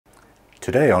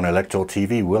Today on Elector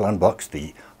TV we'll unbox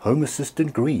the Home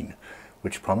Assistant Green,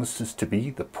 which promises to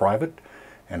be the private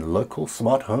and local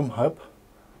smart home hub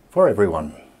for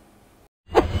everyone.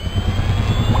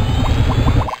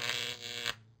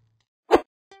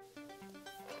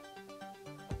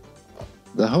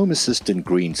 The Home Assistant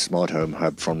Green Smart Home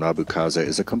Hub from Nabu Casa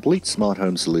is a complete smart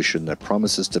home solution that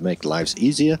promises to make lives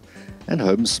easier and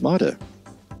homes smarter.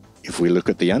 If we look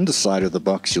at the underside of the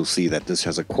box, you'll see that this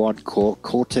has a quad-core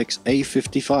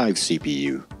Cortex-A55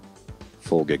 CPU,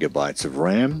 4 GB of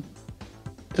RAM,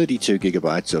 32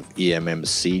 GB of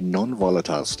eMMC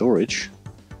non-volatile storage,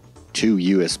 2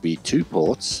 USB 2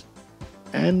 ports,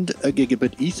 and a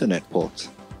gigabit Ethernet port.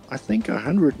 I think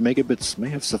 100 megabits may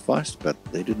have sufficed, but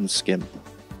they didn't skimp.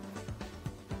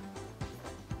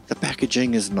 The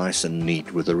packaging is nice and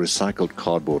neat with a recycled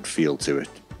cardboard feel to it.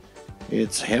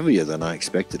 It's heavier than I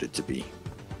expected it to be.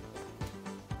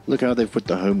 Look how they've put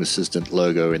the Home Assistant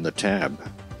logo in the tab.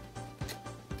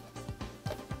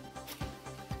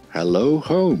 Hello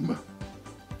Home!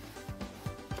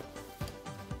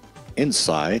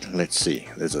 Inside, let's see,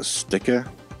 there's a sticker.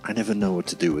 I never know what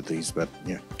to do with these, but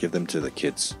yeah, give them to the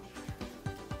kids.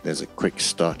 There's a quick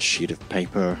start sheet of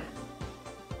paper,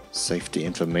 safety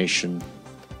information.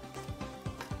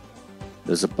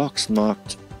 There's a box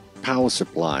marked power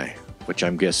supply, which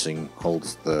I'm guessing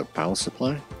holds the power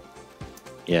supply.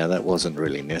 Yeah, that wasn't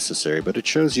really necessary, but it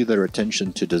shows you their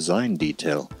attention to design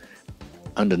detail.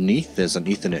 Underneath, there's an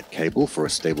Ethernet cable for a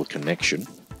stable connection.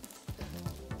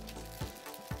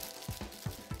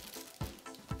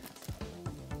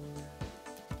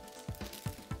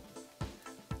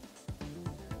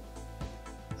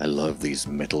 I love these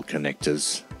metal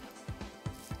connectors.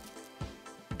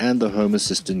 And the Home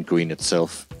Assistant Green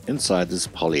itself inside this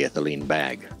polyethylene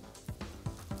bag.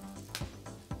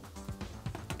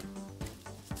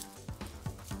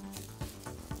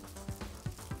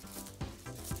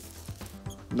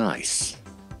 Nice.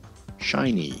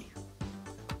 Shiny.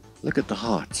 Look at the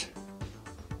heart.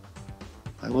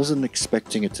 I wasn't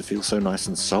expecting it to feel so nice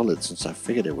and solid, since I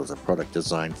figured it was a product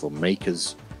designed for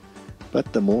makers,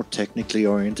 but the more technically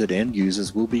oriented end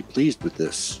users will be pleased with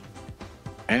this.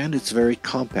 And it's very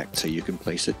compact, so you can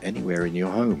place it anywhere in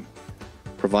your home.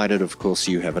 Provided, of course,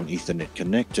 you have an Ethernet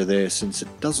connector there, since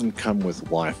it doesn't come with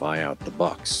Wi-Fi out the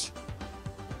box.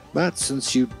 But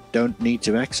since you don't need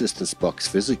to access this box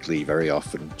physically very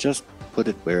often, just put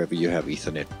it wherever you have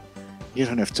Ethernet. You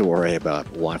don't have to worry about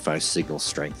Wi-Fi signal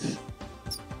strength.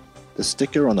 The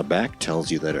sticker on the back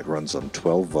tells you that it runs on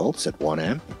 12 volts at 1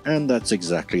 amp, and that's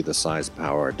exactly the size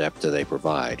power adapter they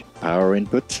provide. Power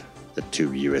input, the 2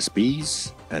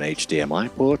 USBs, an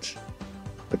HDMI port,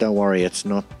 but don't worry, it's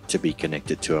not to be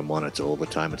connected to a monitor all the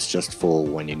time, it's just for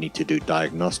when you need to do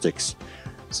diagnostics,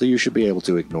 so you should be able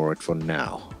to ignore it for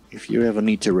now. If you ever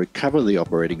need to recover the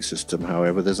operating system,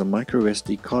 however, there's a micro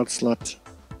SD card slot,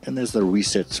 and there's the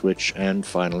reset switch, and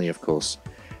finally, of course,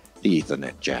 the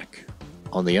Ethernet jack.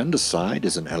 On the underside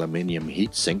is an aluminium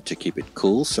heatsink to keep it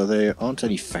cool, so there aren't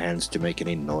any fans to make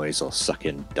any noise or suck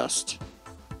in dust.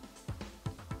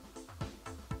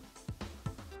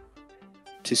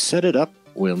 To set it up,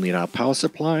 we'll need our power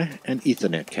supply and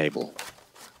Ethernet cable.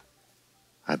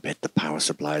 I bet the power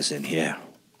supply is in here.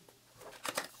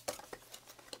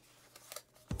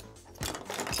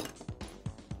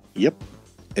 Yep,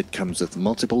 it comes with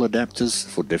multiple adapters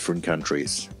for different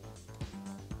countries.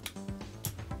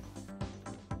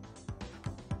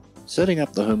 Setting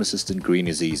up the Home Assistant Green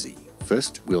is easy.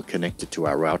 First, we'll connect it to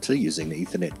our router using the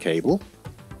Ethernet cable.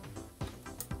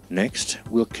 Next,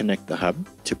 we'll connect the hub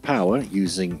to power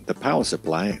using the power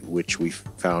supply, which we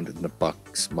found in the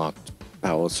box marked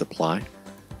power supply.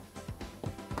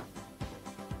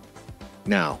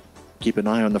 Now, keep an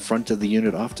eye on the front of the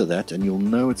unit after that, and you'll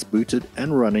know it's booted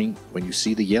and running when you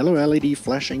see the yellow LED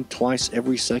flashing twice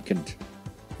every second,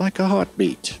 like a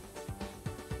heartbeat.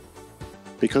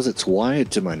 Because it's wired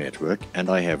to my network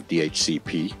and I have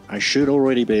DHCP, I should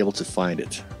already be able to find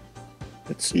it.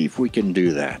 Let's see if we can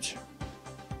do that.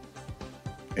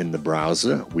 In the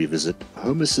browser, we visit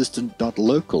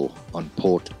homeassistant.local on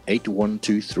port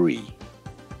 8123,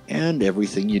 and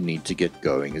everything you need to get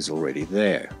going is already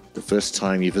there. The first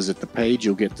time you visit the page,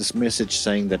 you'll get this message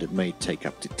saying that it may take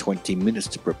up to 20 minutes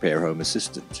to prepare Home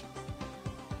Assistant.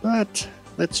 But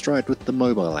let's try it with the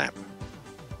mobile app.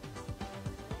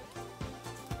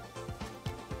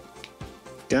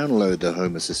 Download the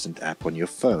Home Assistant app on your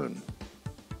phone.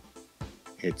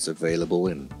 It's available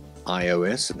in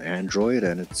iOS and Android,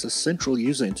 and it's a central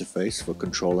user interface for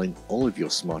controlling all of your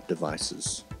smart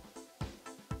devices.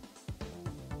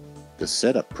 The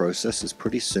setup process is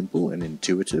pretty simple and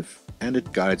intuitive, and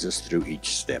it guides us through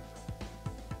each step.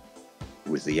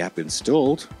 With the app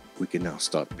installed, we can now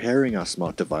start pairing our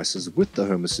smart devices with the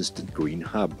Home Assistant Green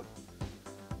Hub.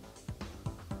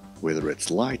 Whether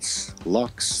it's lights,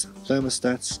 locks,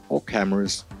 thermostats, or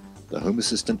cameras, the Home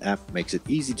Assistant app makes it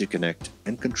easy to connect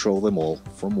and control them all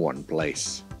from one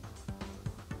place.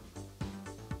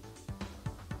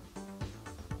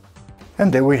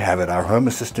 And there we have it. Our Home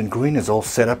Assistant Green is all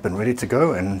set up and ready to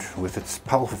go, and with its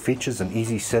powerful features and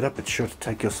easy setup, it's sure to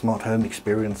take your smart home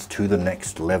experience to the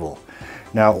next level.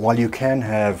 Now, while you can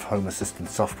have Home Assistant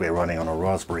software running on a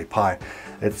Raspberry Pi,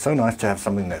 it's so nice to have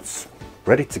something that's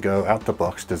ready to go out the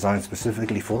box, designed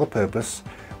specifically for the purpose,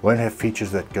 won't have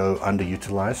features that go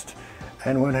underutilized,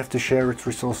 and won't have to share its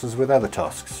resources with other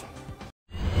tasks.